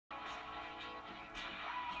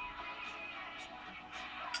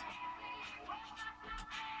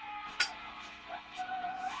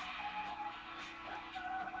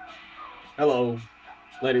Hello,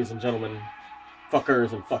 ladies and gentlemen,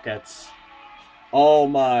 fuckers and fuckettes, all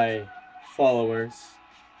my followers.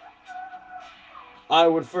 I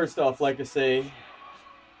would first off like to say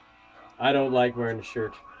I don't like wearing a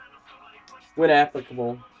shirt. When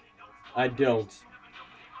applicable, I don't.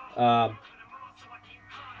 I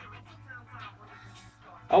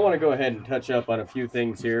want to go ahead and touch up on a few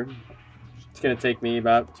things here. It's going to take me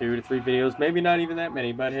about 2 to 3 videos, maybe not even that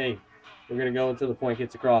many, but hey, we're going to go until the point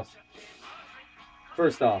gets across.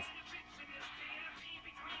 First off,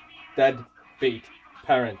 deadbeat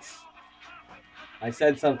parents. I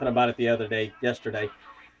said something about it yesterday,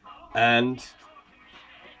 and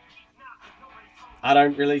I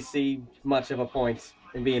don't really see much of a point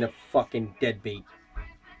in being a fucking deadbeat.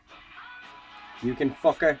 You can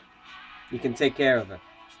fuck her, you can take care of her.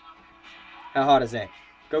 How hard is that?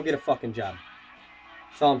 Go get a fucking job.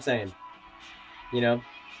 That's all I'm saying. You know,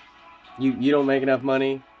 you don't make enough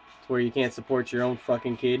money to where you can't support your own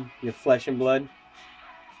fucking kid, your flesh and blood.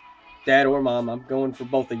 Dad or mom, I'm going for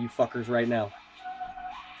both of you fuckers right now.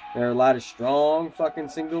 There are a lot of strong fucking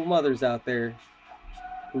single mothers out there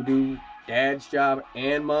who do dad's job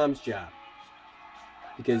and mom's job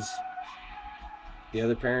because the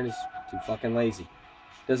other parent is too fucking lazy.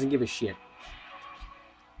 Doesn't give a shit.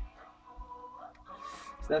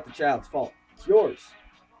 It's not the child's fault. It's yours.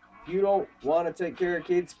 If you don't want to take care of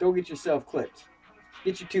kids, go get yourself clipped.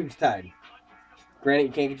 Get your tubes tied. Granted,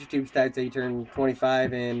 you can't get your tubes tied till you turn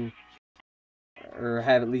 25 and or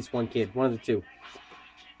have at least one kid. One of the two.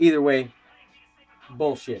 Either way,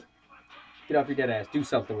 bullshit. Get off your dead ass. Do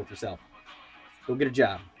something with yourself. Go get a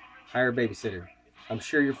job. Hire a babysitter. I'm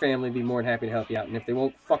sure your family will be more than happy to help you out. And if they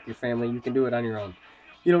won't fuck your family, you can do it on your own.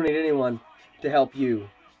 You don't need anyone to help you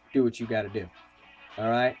do what you got to do.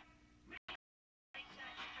 Alright?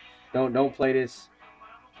 Don't play this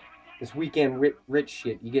weekend rich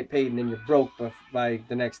shit. You get paid and then you're broke by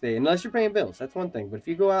the next day. Unless you're paying bills. That's one thing. But if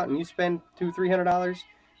you go out and you spend $200-300, if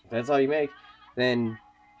that's all you make, then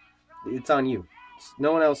it's on you. It's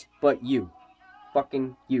no one else but you.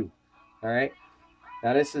 Fucking you. Alright?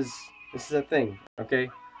 Now this is a thing, okay?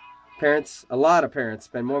 Parents, a lot of parents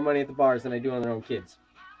spend more money at the bars than they do on their own kids.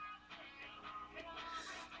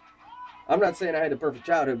 I'm not saying I had the perfect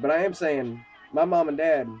childhood, but I am saying my mom and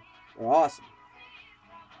dad are awesome.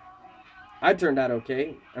 I turned out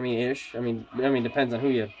okay. I mean, ish. I mean, depends on who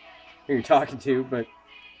you're talking to, but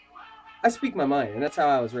I speak my mind, and that's how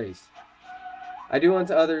I was raised. I do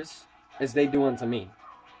unto others as they do unto me.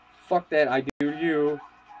 Fuck that. I do to you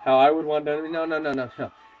how I would want done.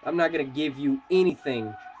 No. I'm not gonna give you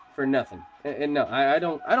anything for nothing. And no, I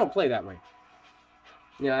don't play that way.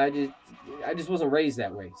 You know, I just wasn't raised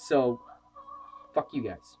that way. So fuck you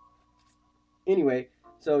guys. Anyway,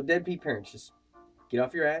 so deadbeat parents, just get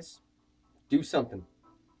off your ass. Do something.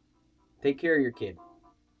 Take care of your kid.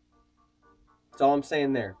 That's all I'm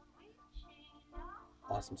saying there.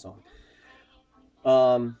 Awesome song.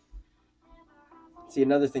 See,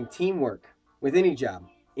 another thing, teamwork with any job.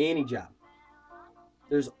 Any job.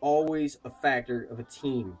 There's always a factor of a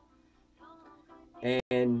team.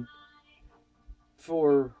 And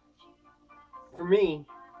for me,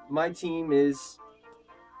 my team is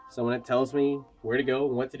someone that tells me where to go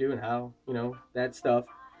and what to do and how, you know, that stuff.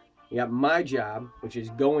 You got my job, which is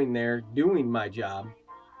going there, doing my job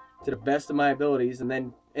to the best of my abilities, and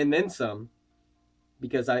then some,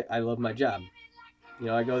 because I love my job. You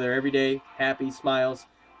know, I go there every day, happy, smiles.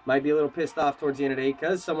 Might be a little pissed off towards the end of the day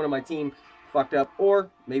because someone on my team fucked up, or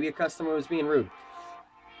maybe a customer was being rude.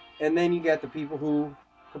 And then you got the people who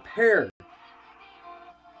prepare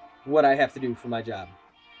what I have to do for my job.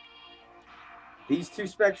 These two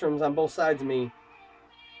spectrums on both sides of me,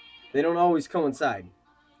 they don't always coincide.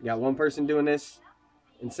 You got one person doing this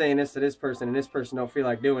and saying this to this person, and this person don't feel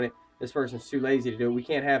like doing it. This person's too lazy to do it. We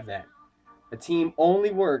can't have that. A team only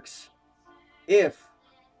works if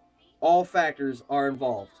all factors are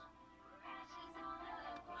involved.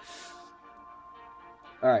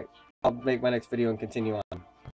 Alright, I'll make my next video and continue on.